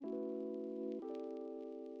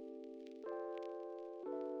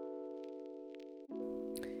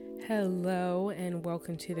Hello, and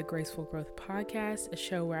welcome to the Graceful Growth Podcast, a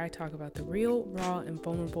show where I talk about the real, raw, and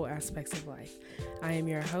vulnerable aspects of life. I am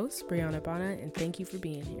your host, Brianna Bonner, and thank you for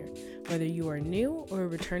being here. Whether you are new or a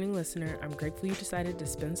returning listener, I'm grateful you decided to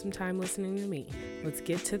spend some time listening to me. Let's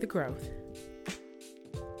get to the growth.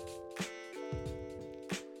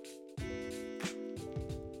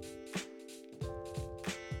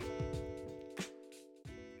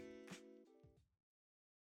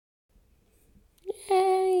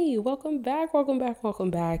 Hey, welcome back.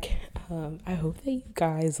 I hope that you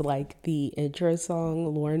guys like the intro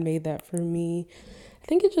song. Lauren made that for me. I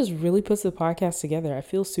think it just really puts the podcast together. I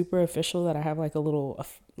feel super official that I have like a little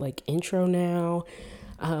intro now.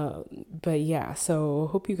 But yeah, so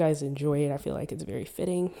hope you guys enjoy it. I feel like it's very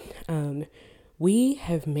fitting. We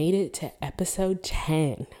have made it to episode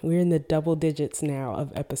 10. We're in the double digits now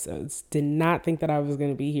of episodes. Did not think that I was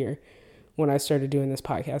going to be here when I started doing this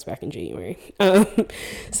podcast back in January.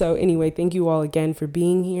 So anyway, thank you all again for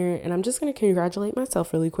being here. And I'm just going to congratulate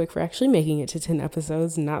myself really quick for actually making it to 10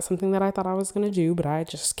 episodes. Not something that I thought I was going to do, but I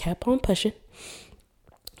just kept on pushing.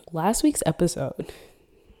 Last week's episode.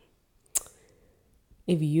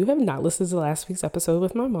 If you have not listened to last week's episode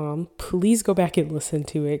with my mom, please go back and listen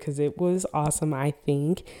to it because it was awesome, I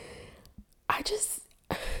think.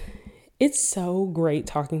 It's so great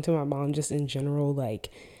talking to my mom just in general,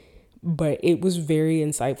 but it was very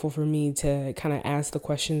insightful for me to kind of ask the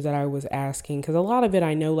questions that I was asking, because a lot of it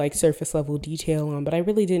I know surface level detail on, but I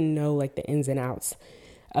really didn't know the ins and outs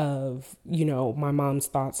of, my mom's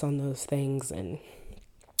thoughts on those things. And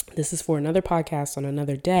this is for another podcast on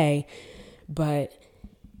another day. But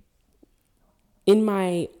in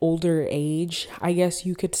my older age, I guess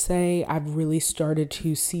you could say, I've really started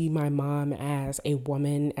to see my mom as a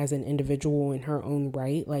woman, as an individual in her own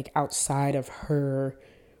right, outside of her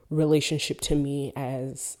relationship to me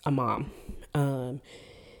as a mom. And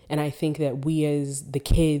I think that we as the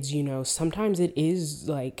kids, sometimes it is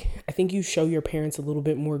I think you show your parents a little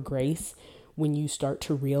bit more grace when you start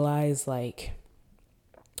to realize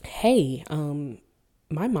hey,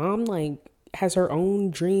 my mom has her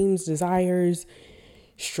own dreams, desires,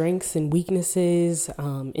 strengths and weaknesses,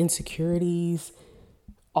 insecurities,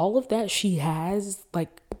 all of that she has,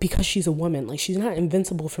 because she's a woman. She's not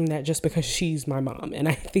invincible from that just because she's my mom. And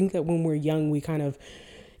I think that when we're young, we kind of,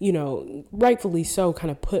 rightfully so, kind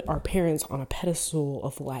of put our parents on a pedestal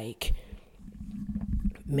of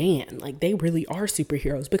man, they really are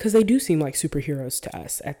superheroes, because they do seem like superheroes to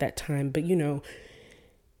us at that time. But,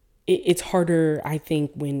 it's harder, I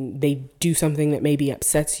think, when they do something that maybe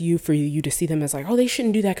upsets you, for you to see them as oh, they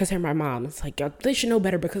shouldn't do that because they're my mom. It's they should know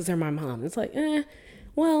better because they're my mom. It's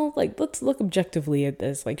well, let's look objectively at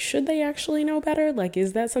this. Should they actually know better?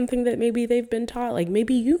 Is that something that maybe they've been taught?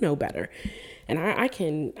 Maybe you know better. And I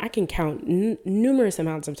can count numerous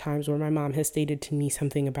amounts of times where my mom has stated to me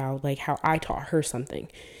something about how I taught her something.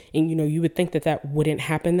 And, you would think that wouldn't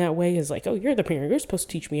happen that way. Is oh, you're the parent, you're supposed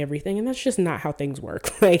to teach me everything. And that's just not how things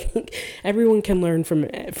work. Everyone can learn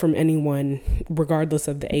from anyone, regardless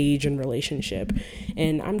of the age and relationship.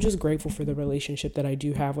 And I'm just grateful for the relationship that I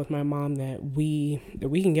do have with my mom, that we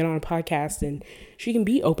can get on a podcast and she can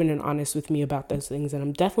be open and honest with me about those things. And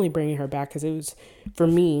I'm definitely bringing her back, because it was, for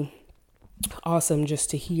me, awesome just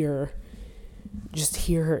to hear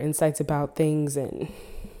her insights about things. And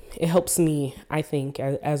it helps me, I think,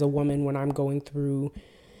 as a woman, when I'm going through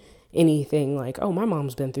anything, oh, my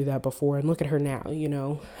mom's been through that before and look at her now,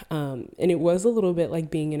 and it was a little bit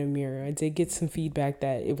being in a mirror. I did get some feedback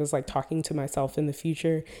that it was talking to myself in the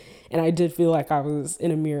future, and I did feel like I was in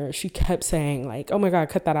a mirror. She kept saying oh my God,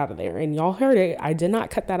 cut that out of there. And y'all heard it. I did not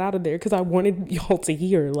cut that out of there because I wanted y'all to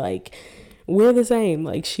hear we're the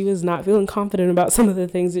same. She was not feeling confident about some of the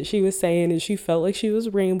things that she was saying, and she felt like she was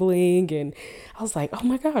rambling. And I was oh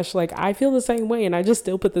my gosh, I feel the same way. And I just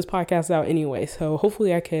still put this podcast out anyway. So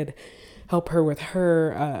hopefully I could help her with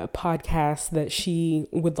her podcast that she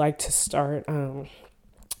would like to start.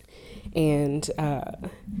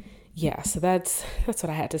 Yeah, so that's what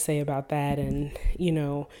I had to say about that. And,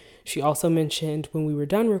 she also mentioned when we were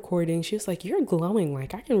done recording, she was you're glowing. I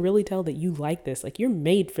can really tell that you like this. You're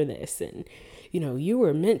made for this. And, you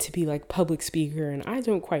were meant to be public speaker. And I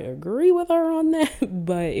don't quite agree with her on that,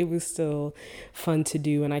 but it was still fun to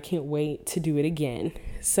do. And I can't wait to do it again.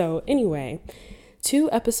 So anyway, to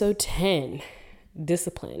episode 10,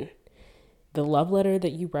 discipline, the love letter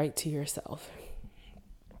that you write to yourself.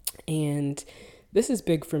 And this is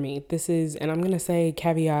big for me. And I'm going to say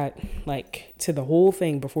caveat, to the whole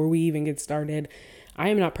thing before we even get started. I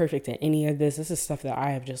am not perfect at any of this. This is stuff that I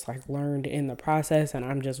have just like learned in the process, and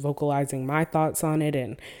I'm just vocalizing my thoughts on it.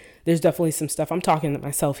 And there's definitely some stuff I'm talking to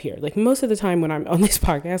myself here. Like most of the time when I'm on this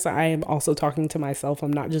podcast, I am also talking to myself.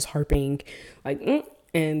 I'm not just harping like,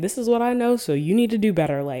 and this is what I know, so you need to do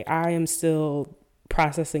better. Like I am still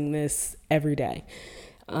processing this every day.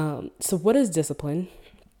 So what is discipline?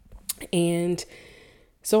 And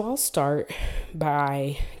so I'll start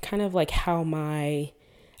by kind of like how my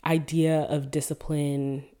idea of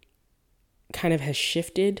discipline kind of has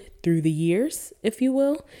shifted through the years, if you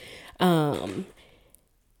will. And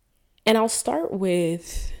I'll start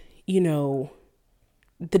with,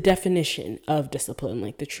 the definition of discipline,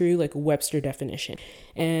 like the true, like Webster definition.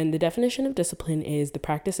 And the definition of discipline is the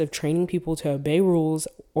practice of training people to obey rules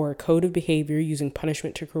or a code of behavior using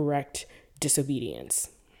punishment to correct disobedience.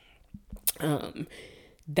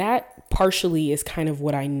 That partially is kind of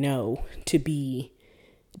what I know to be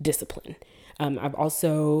discipline. I've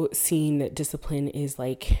also seen that discipline is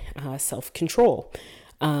like self-control,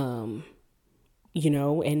 and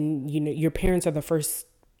your parents are the first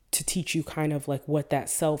to teach you kind of like what that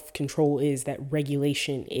self-control is, that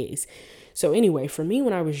regulation is. So anyway, for me,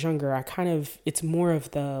 when I was younger, it's more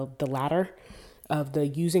of the latter of the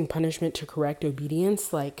using punishment to correct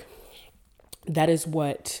obedience. Like that is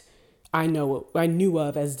what I knew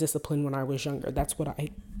of as discipline when I was younger. That's what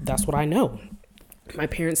I know. My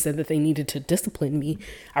parents said that they needed to discipline me.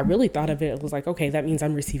 I really thought of it was like, okay, that means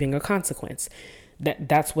I'm receiving a consequence.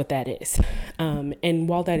 That's what that is. And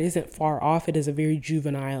while that isn't far off, it is a very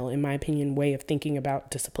juvenile, in my opinion, way of thinking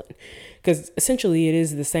about discipline. Because essentially it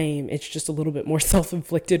is the same. It's just a little bit more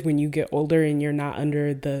self-inflicted when you get older and you're not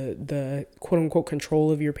under the quote unquote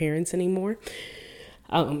control of your parents anymore.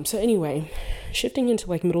 So anyway, shifting into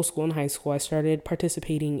like middle school and high school, I started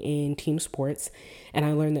participating in team sports, and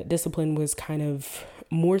I learned that discipline was kind of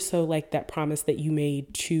more so like that promise that you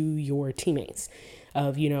made to your teammates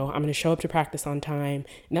of, I'm going to show up to practice on time.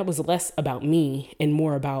 And that was less about me and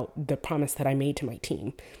more about the promise that I made to my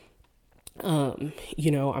team. I'm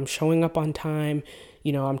showing up on time,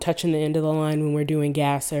 I'm touching the end of the line when we're doing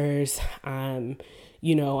gassers. I'm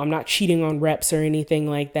not cheating on reps or anything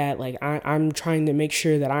like that. Like I'm trying to make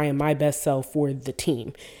sure that I am my best self for the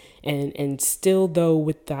team. And still though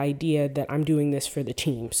with the idea that I'm doing this for the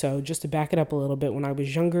team. So just to back it up a little bit, when I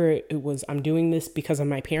was younger, it was I'm doing this because of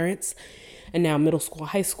my parents. And now middle school,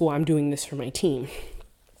 high school, I'm doing this for my team.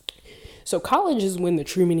 So college is when the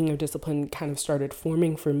true meaning of discipline kind of started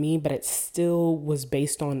forming for me, but it still was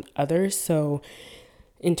based on others. So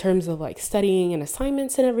in terms of like studying and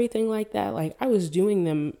assignments and everything like that, like I was doing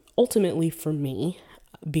them ultimately for me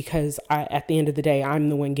because at the end of the day, I'm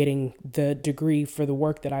the one getting the degree for the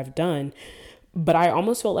work that I've done. But I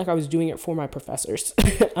almost felt like I was doing it for my professors,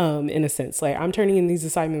 in a sense. Like I'm turning in these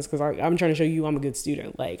assignments because I'm trying to show you I'm a good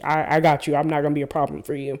student. Like I got you. I'm not going to be a problem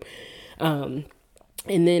for you. And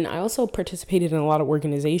then I also participated in a lot of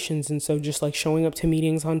organizations. And so just like showing up to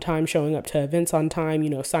meetings on time, showing up to events on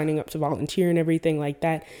time, signing up to volunteer and everything like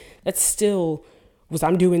that. That still was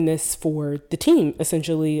I'm doing this for the team,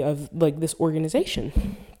 essentially, of like this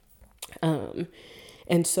organization.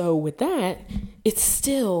 And so with that, it's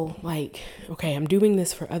still like, okay, I'm doing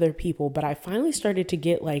this for other people, but I finally started to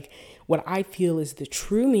get like what I feel is the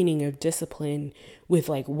true meaning of discipline with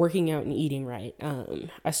like working out and eating right.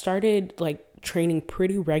 I started like training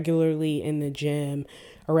pretty regularly in the gym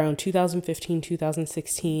around 2015,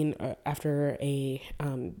 2016, after a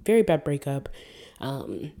very bad breakup.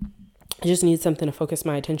 I just needed something to focus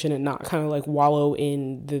my attention and not kind of like wallow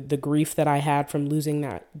in the grief that I had from losing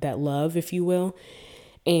that love, if you will.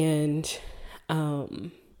 And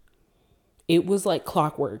it was like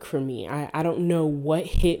clockwork for me. I don't know what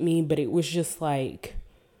hit me, but it was just like,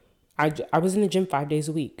 I was in the gym 5 days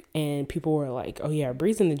a week and people were like, oh yeah,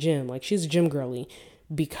 Bree's in the gym. Like she's a gym girly,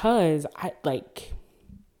 because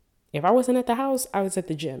if I wasn't at the house, I was at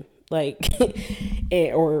the gym, like,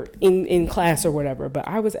 or in class or whatever, but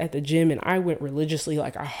I was at the gym and I went religiously.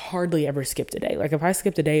 Like I hardly ever skipped a day. Like if I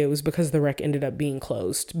skipped a day, it was because the rec ended up being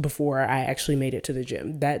closed before I actually made it to the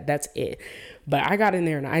gym. That's it. But I got in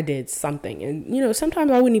there and I did something, and sometimes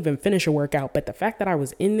I wouldn't even finish a workout, but the fact that I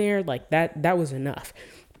was in there, like that was enough.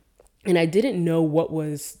 And I didn't know what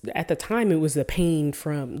was, at the time, it was the pain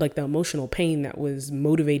from like the emotional pain that was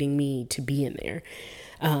motivating me to be in there.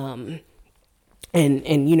 And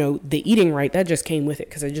the eating right, that just came with it,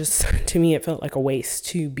 because it just, to me, it felt like a waste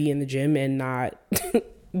to be in the gym and not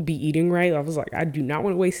be eating right. I was like, I do not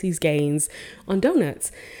want to waste these gains on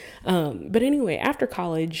donuts. But anyway, after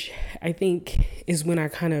college, I think is when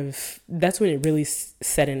that's when it really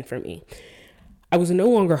set in for me. I was no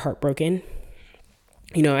longer heartbroken.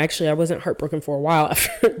 Actually, I wasn't heartbroken for a while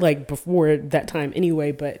after, like before that time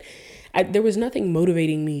anyway, but there was nothing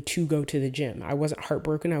motivating me to go to the gym. I wasn't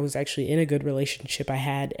heartbroken. I was actually in a good relationship. I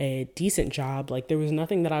had a decent job. Like there was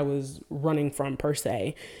nothing that I was running from per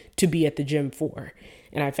se to be at the gym for.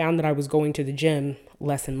 And I found that I was going to the gym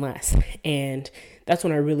less and less. And that's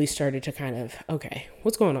when I really started to kind of, okay,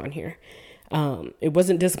 what's going on here? It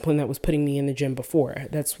wasn't discipline that was putting me in the gym before.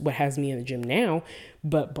 That's what has me in the gym now.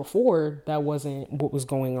 But before, that wasn't what was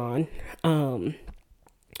going on.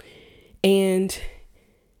 And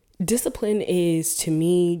discipline is, to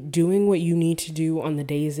me, doing what you need to do on the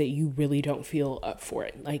days that you really don't feel up for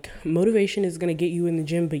it. Like motivation is going to get you in the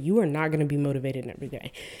gym, but you are not going to be motivated every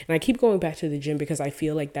day. And I keep going back to the gym because I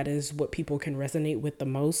feel like that is what people can resonate with the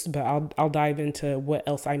most, but I'll dive into what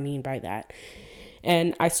else I mean by that.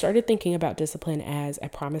 And I started thinking about discipline as a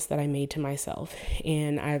promise that I made to myself.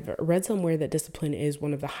 And I've read somewhere that discipline is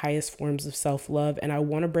one of the highest forms of self-love. And I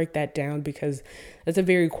want to break that down because that's a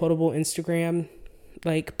very quotable Instagram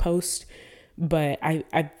post. But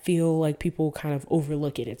I feel like people kind of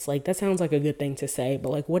overlook it. It's like, that sounds like a good thing to say,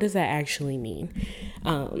 but like, what does that actually mean?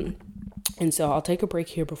 And so I'll take a break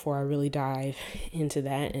here before I really dive into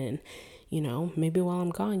that. And maybe while I'm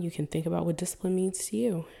gone, you can think about what discipline means to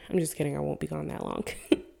you. I'm just kidding. I won't be gone that long.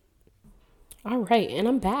 All right. And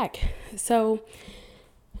I'm back. So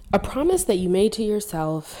a promise that you made to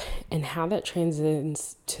yourself and how that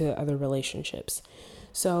transcends to other relationships.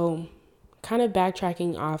 So kind of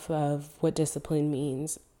backtracking off of what discipline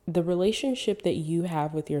means, the relationship that you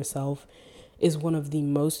have with yourself is one of the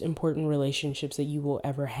most important relationships that you will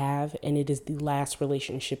ever have. And it is the last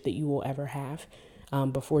relationship that you will ever have.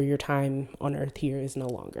 Before your time on earth here is no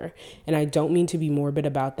longer. And I don't mean to be morbid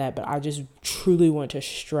about that, but I just truly want to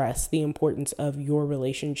stress the importance of your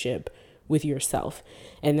relationship with yourself.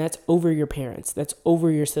 And that's over your parents, that's over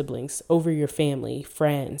your siblings, over your family,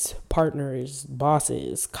 friends, partners,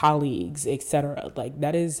 bosses, colleagues, etc. Like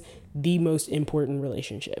that is the most important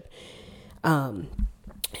relationship.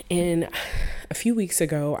 And a few weeks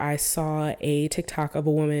ago, I saw a TikTok of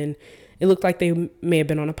a woman. It looked like they may have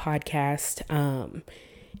been on a podcast.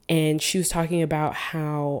 And she was talking about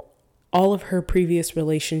how all of her previous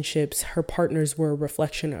relationships, her partners were a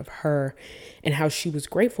reflection of her and how she was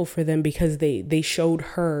grateful for them because they showed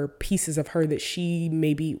her pieces of her that she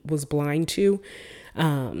maybe was blind to.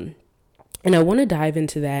 And I want to dive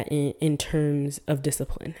into that in terms of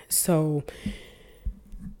discipline. So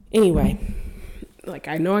anyway,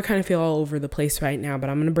 I know I kind of feel all over the place right now, but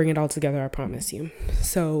I'm going to bring it all together, I promise you.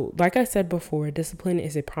 So like I said before, discipline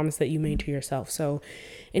is a promise that you made to yourself. So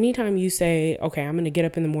anytime you say, okay, I'm going to get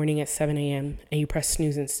up in the morning at 7 a.m. and you press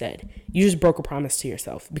snooze instead, you just broke a promise to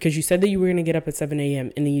yourself because you said that you were going to get up at 7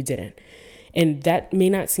 a.m. and then you didn't. And that may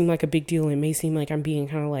not seem like a big deal. It may seem like I'm being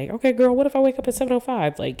kind of like, okay, girl, what if I wake up at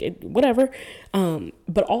 7:05? Whatever.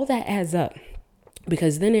 But all that adds up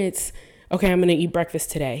because then it's, okay, I'm going to eat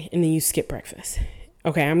breakfast today. And then you skip breakfast.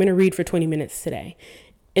 Okay, I'm going to read for 20 minutes today.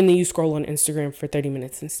 And then you scroll on Instagram for 30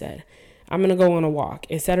 minutes instead. I'm going to go on a walk,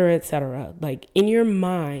 etc., etc. Like in your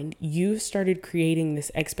mind, you've started creating this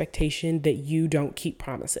expectation that you don't keep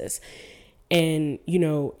promises. And,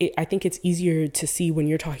 I think it's easier to see when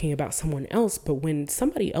you're talking about someone else. But when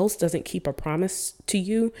somebody else doesn't keep a promise to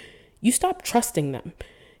you, you stop trusting them.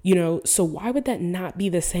 So why would that not be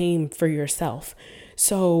the same for yourself?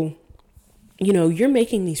 So you're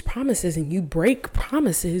making these promises and you break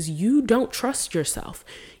promises. You don't trust yourself.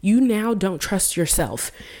 You now don't trust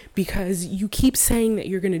yourself because you keep saying that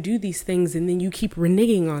you're going to do these things and then you keep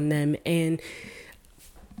reneging on them. And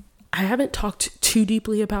I haven't talked too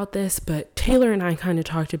deeply about this, but Taylor and I kind of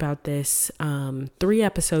talked about this 3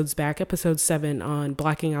 episodes back, episode 7 on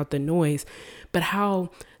blocking out the noise, but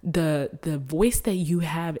how the voice that you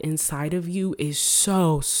have inside of you is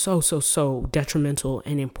so detrimental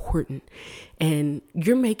and important. And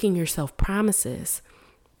you're making yourself promises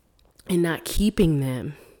and not keeping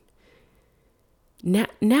them.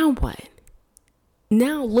 Now what?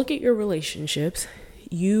 Now look at your relationships.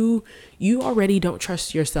 You already don't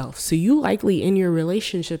trust yourself. So you likely in your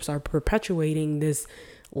relationships are perpetuating this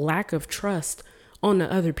lack of trust on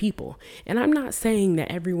the other people. And I'm not saying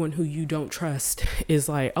that everyone who you don't trust is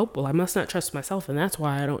like, oh, well, I must not trust myself and that's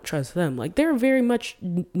why I don't trust them. Like there are very much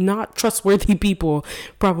not trustworthy people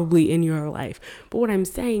probably in your life. But what I'm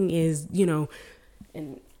saying is,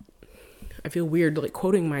 and I feel weird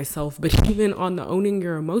quoting myself, but even on the owning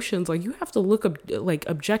your emotions, you have to look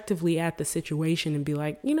objectively at the situation and be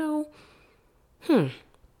like, am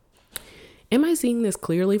I seeing this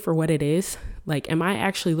clearly for what it is? Like, am I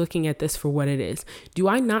actually looking at this for what it is? Do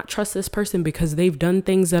I not trust this person because they've done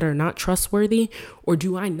things that are not trustworthy? Or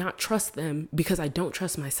do I not trust them because I don't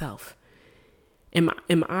trust myself? Am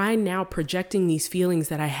I now projecting these feelings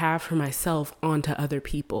that I have for myself onto other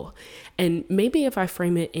people? And maybe if I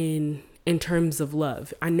frame it in terms of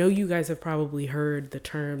love, I know you guys have probably heard the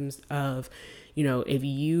terms of, if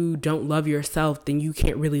you don't love yourself, then you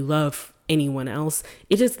can't really love anyone else.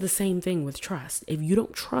 It is the same thing with trust. If you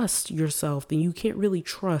don't trust yourself, then you can't really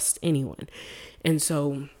trust anyone. And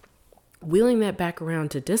so wheeling that back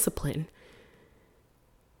around to discipline,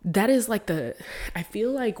 that is like I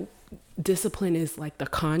feel like discipline is like the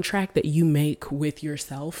contract that you make with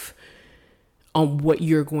yourself on what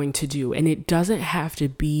you're going to do. And it doesn't have to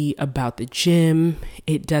be about the gym.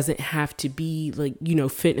 It doesn't have to be like,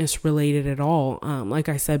 fitness related at all. Like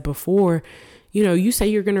I said before, you say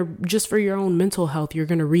you're going to, just for your own mental health, you're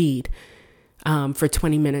going to read for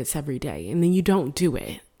 20 minutes every day, and then you don't do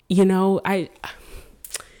it.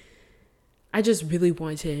 I just really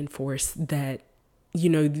want to enforce that,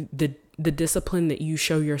 the discipline that you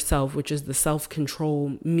show yourself, which is the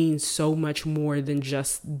self-control, means so much more than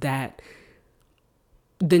just that,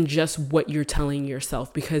 than just what you're telling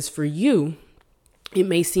yourself. Because for you, it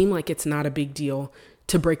may seem like it's not a big deal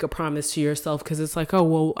to break a promise to yourself, because it's like, oh,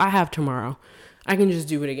 well, I have tomorrow. I can just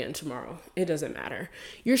do it again tomorrow. It doesn't matter.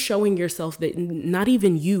 You're showing yourself that not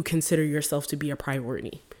even you consider yourself to be a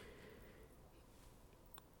priority.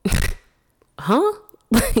 Huh?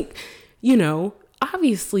 Like,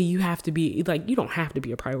 obviously you have to be, like, you don't have to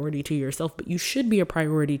be a priority to yourself, but you should be a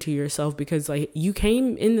priority to yourself, because like you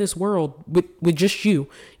came in this world with just you,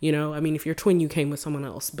 I mean, if you're twin, you came with someone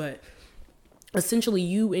else, but essentially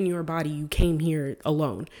you in your body, you came here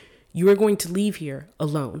alone. You are going to leave here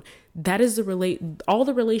alone. That is all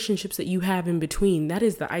the relationships that you have in between. That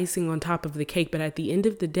is the icing on top of the cake. But at the end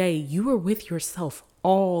of the day, you are with yourself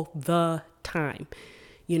all the time,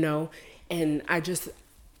 and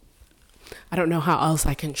I don't know how else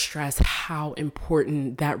I can stress how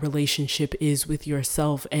important that relationship is with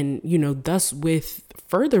yourself, and, thus with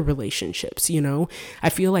further relationships. I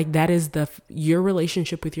feel like that is your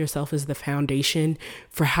relationship with yourself is the foundation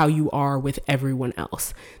for how you are with everyone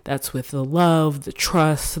else. That's with the love, the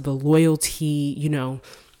trust, the loyalty,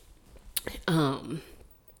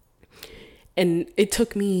 and it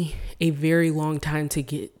took me a very long time to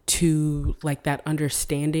get to like that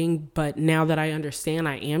understanding. But now that I understand,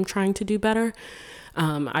 I am trying to do better.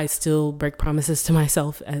 I still break promises to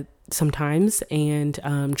myself at sometimes, and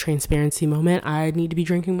transparency moment, I need to be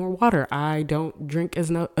drinking more water. I don't drink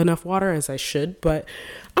enough water as I should, but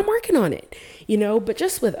I'm working on it, but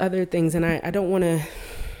just with other things. And I don't want to,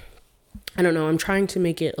 I don't know, I'm trying to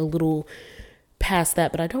make it a little past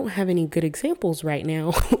that, but I don't have any good examples right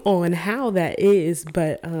now on how that is,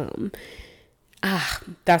 but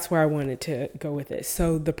that's where I wanted to go with it.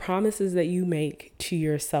 So the promises that you make to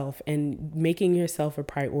yourself and making yourself a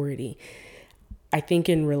priority, I think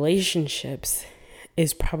in relationships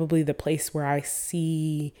is probably the place where I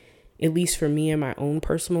see, at least for me in my own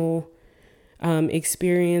personal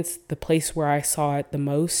experience, the place where I saw it the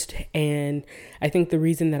most. And I think the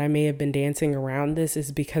reason that I may have been dancing around this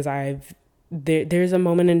is because there's a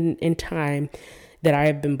moment in time that I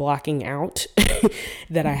have been blocking out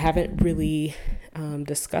that I haven't really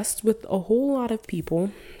discussed with a whole lot of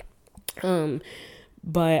people.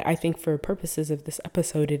 But I think for purposes of this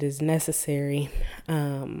episode, it is necessary.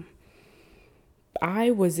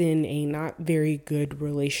 I was in a not very good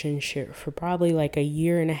relationship for probably like a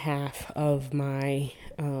year and a half of my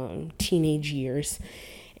teenage years.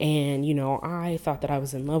 And, I thought that I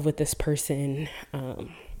was in love with this person.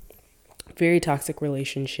 Very toxic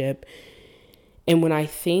relationship. And when I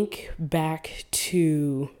think back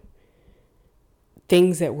to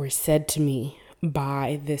things that were said to me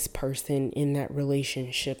by this person in that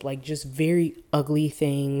relationship, like just very ugly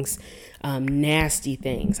things, nasty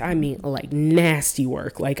things. I mean, like nasty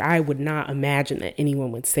work. Like I would not imagine that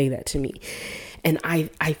anyone would say that to me. And I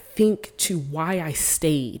think to why I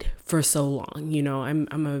stayed for so long.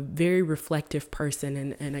 I'm a very reflective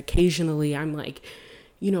person, and occasionally I'm like,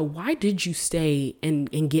 why did you stay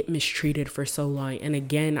and get mistreated for so long? And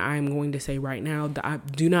again, I'm going to say right now that I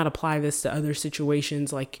do not apply this to other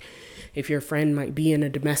situations. Like if your friend might be in a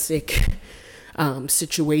domestic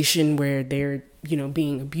situation where they're,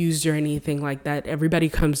 being abused or anything like that, everybody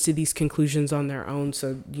comes to these conclusions on their own.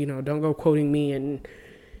 So, don't go quoting me in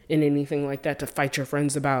anything like that to fight your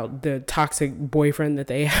friends about the toxic boyfriend that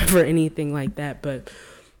they have or anything like that. But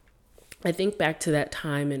I think back to that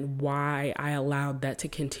time and why I allowed that to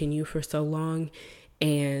continue for so long.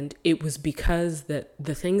 And it was because that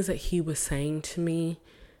the things that he was saying to me,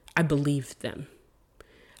 I believed them.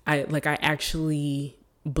 I actually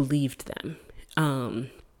believed them.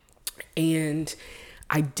 And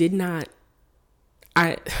I did not,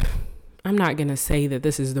 I'm not going to say that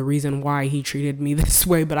this is the reason why he treated me this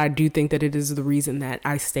way, but I do think that it is the reason that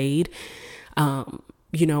I stayed.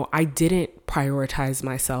 I didn't prioritize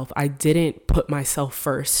myself. I didn't put myself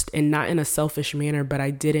first, and not in a selfish manner, but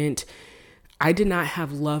I did not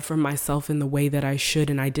have love for myself in the way that I should.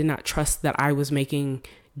 And I did not trust that I was making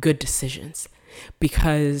good decisions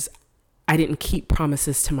because I didn't keep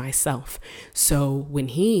promises to myself. So when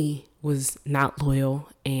he was not loyal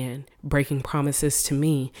and breaking promises to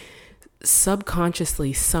me,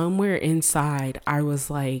 subconsciously, somewhere inside, I was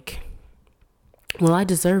like, well, I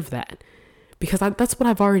deserve that. Because that's what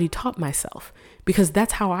I've already taught myself, because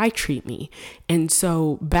that's how I treat me. And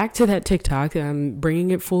so back to that TikTok, I'm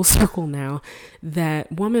bringing it full circle now.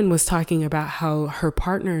 That woman was talking about how her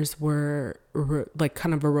partners were like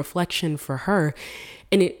kind of a reflection for her.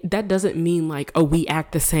 And that doesn't mean like, oh, we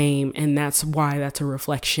act the same and that's why that's a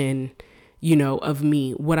reflection, of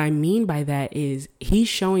me. What I mean by that is he's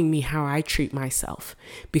showing me how I treat myself,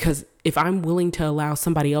 because if I'm willing to allow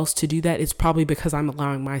somebody else to do that, it's probably because I'm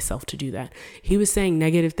allowing myself to do that. He was saying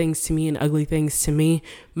negative things to me and ugly things to me.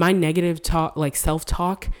 My negative talk, like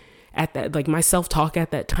self-talk my self-talk at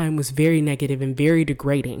that time was very negative and very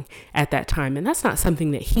degrading at that time. And that's not something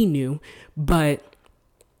that he knew, but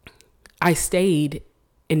I stayed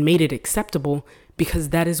and made it acceptable because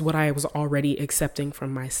that is what I was already accepting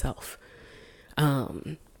from myself.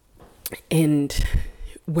 And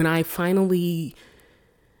when I finally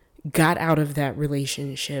got out of that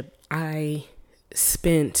relationship, I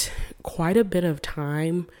spent quite a bit of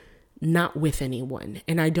time not with anyone.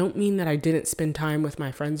 And I don't mean that I didn't spend time with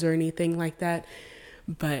my friends or anything like that,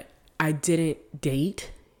 but I didn't date,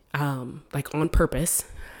 on purpose,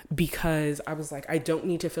 because I was like, I don't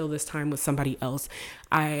need to fill this time with somebody else.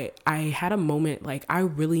 I had a moment like I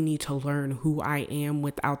really need to learn who I am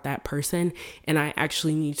without that person. And I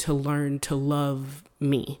actually need to learn to love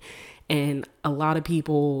me. And a lot of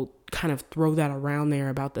people kind of throw that around there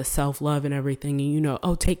about the self-love and everything.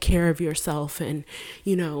 And, take care of yourself. And,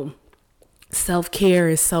 self-care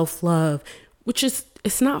is self-love, which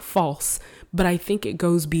it's not false, but I think it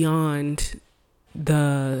goes beyond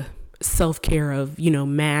the self-care of,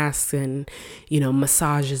 masks and,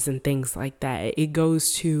 massages and things like that. It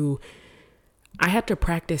goes to, I had to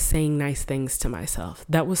practice saying nice things to myself.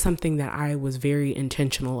 That was something that I was very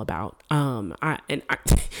intentional about.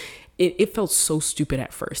 It felt so stupid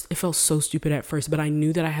at first. But I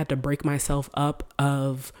knew that I had to break myself up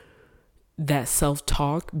of that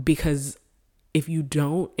self-talk, because if you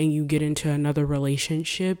don't and you get into another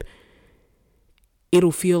relationship, it'll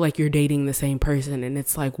feel like you're dating the same person. And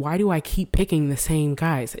it's like, why do I keep picking the same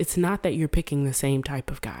guys? It's not that you're picking the same type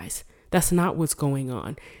of guys. That's not what's going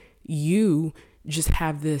on. You just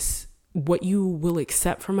have this, what you will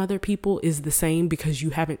accept from other people is the same because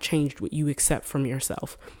you haven't changed what you accept from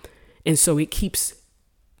yourself. And so it keeps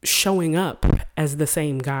showing up as the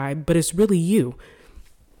same guy, but it's really you.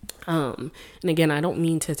 And again, I don't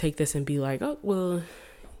mean to take this and be like, oh, well,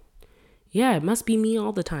 yeah, it must be me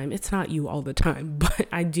all the time. It's not you all the time, but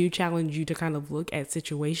I do challenge you to kind of look at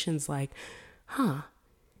situations like,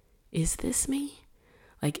 is this me?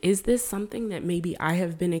 Like, is this something that maybe I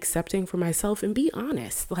have been accepting for myself? And be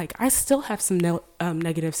honest. Like, I still have some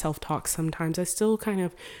negative self-talk sometimes. I still kind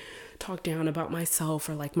of talk down about myself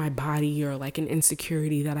or like my body or like an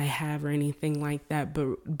insecurity that I have or anything like that.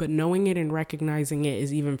 But knowing it and recognizing it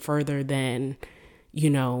is even further than,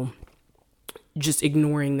 just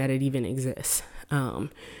ignoring that it even exists. But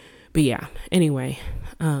yeah, anyway,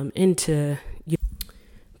 I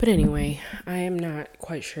am not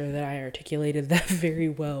quite sure that I articulated that very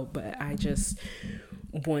well, but I just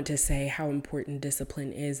want to say how important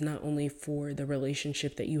discipline is, not only for the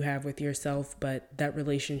relationship that you have with yourself, but that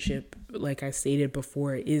relationship, like I stated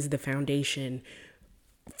before, is the foundation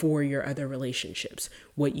for your other relationships.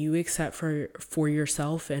 What you accept for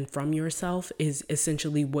yourself and from yourself is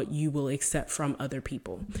essentially what you will accept from other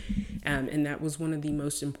people. And that was one of the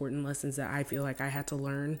most important lessons that I feel like I had to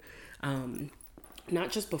learn,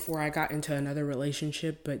 not just before I got into another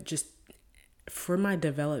relationship, but just for my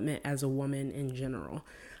development as a woman in general.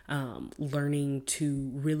 Learning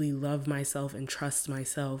to really love myself and trust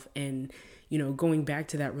myself, and, going back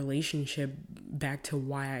to that relationship, back to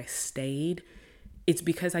why I stayed. It's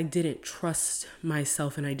because I didn't trust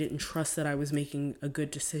myself, and I didn't trust that I was making a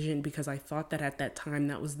good decision, because I thought that at that time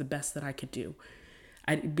that was the best that I could do.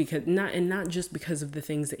 Not just because of the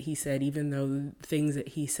things that he said, even though things that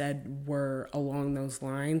he said were along those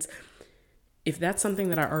lines. if that's something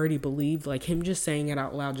that I already believed, like him just saying it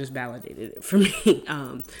out loud just validated it for me.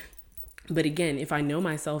 But again, if I know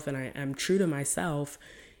myself and I am true to myself,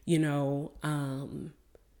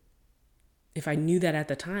 if I knew that at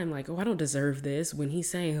the time, like, oh, I don't deserve this, when he's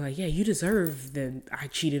saying like, yeah, you deserve that I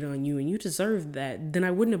cheated on you and you deserve that, then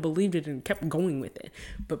I wouldn't have believed it and kept going with it.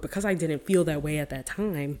 But because I didn't feel that way at that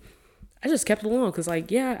time, I just kept along because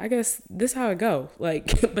like, yeah, I guess this is how it go.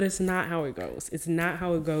 Like, but it's not how it goes. It's not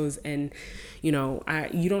how it goes. And, you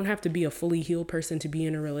don't have to be a fully healed person to be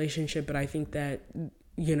in a relationship. But I think that,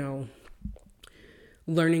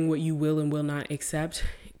 learning what you will and will not accept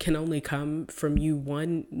can only come from you,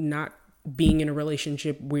 one, not being in a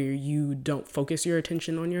relationship where you don't focus your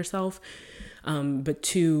attention on yourself. But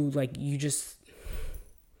two, like you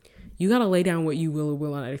got to lay down what you will or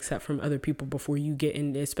will not accept from other people before you get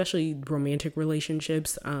in, especially romantic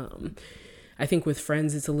relationships. I think with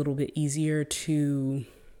friends, it's a little bit easier to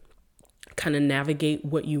kind of navigate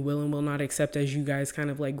what you will and will not accept as you guys kind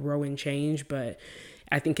of like grow and change. But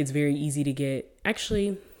I think it's very easy to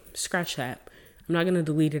actually scratch that. I'm not going to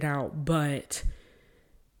delete it out, but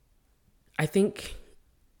I think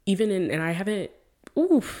and I haven't,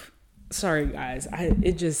 sorry guys,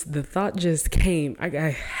 the thought just came. I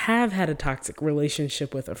have had a toxic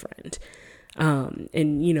relationship with a friend.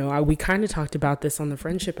 And we kind of talked about this on the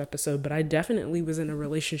friendship episode, but I definitely was in a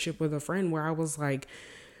relationship with a friend where I was like,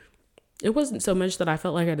 it wasn't so much that I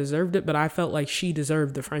felt like I deserved it, but I felt like she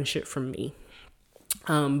deserved the friendship from me.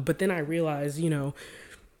 But then I realized,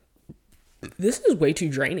 this is way too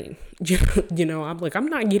draining. I'm like, I'm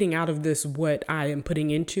not getting out of this what I am putting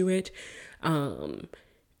into it. But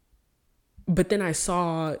then I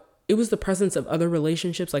saw it was the presence of other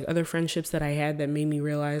relationships, like other friendships that I had, that made me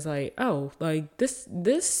realize like, oh, like this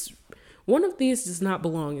one of these does not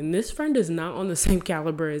belong. And this friend is not on the same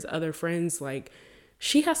caliber as other friends. Like,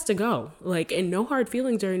 she has to go, like, and no hard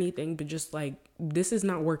feelings or anything, but just like, this is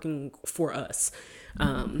not working for us.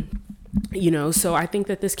 So I think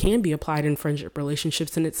that this can be applied in friendship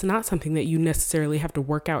relationships, and it's not something that you necessarily have to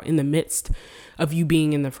work out in the midst of you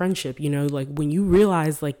being in the friendship. Like when you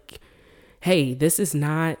realize like, hey, this is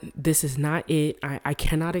not it. I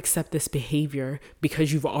cannot accept this behavior,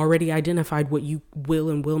 because you've already identified what you will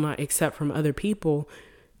and will not accept from other people.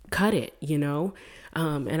 Cut it,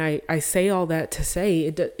 and I say all that to say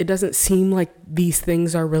it doesn't seem like these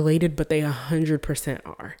things are related, but they 100%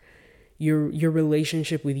 are. Your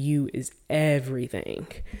relationship with you is everything.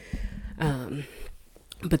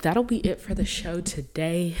 But that'll be it for the show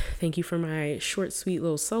today. Thank you for my short, sweet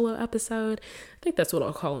little solo episode. I think that's what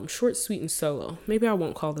I'll call them, short, sweet, and solo. Maybe I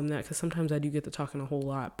won't call them that because sometimes I do get to talking a whole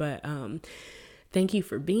lot. But thank you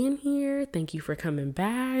for being here. Thank you for coming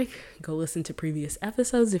back. Go listen to previous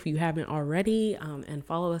episodes if you haven't already, and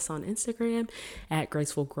follow us on Instagram at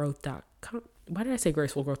gracefulgrowth.com. Why did I say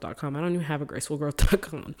gracefulgrowth.com? I don't even have a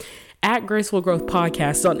gracefulgrowth.com. At Graceful Growth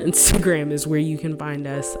Podcast on Instagram is where you can find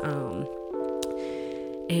us.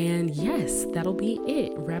 And yes, that'll be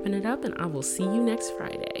it. Wrapping it up, and I will see you next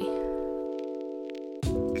Friday.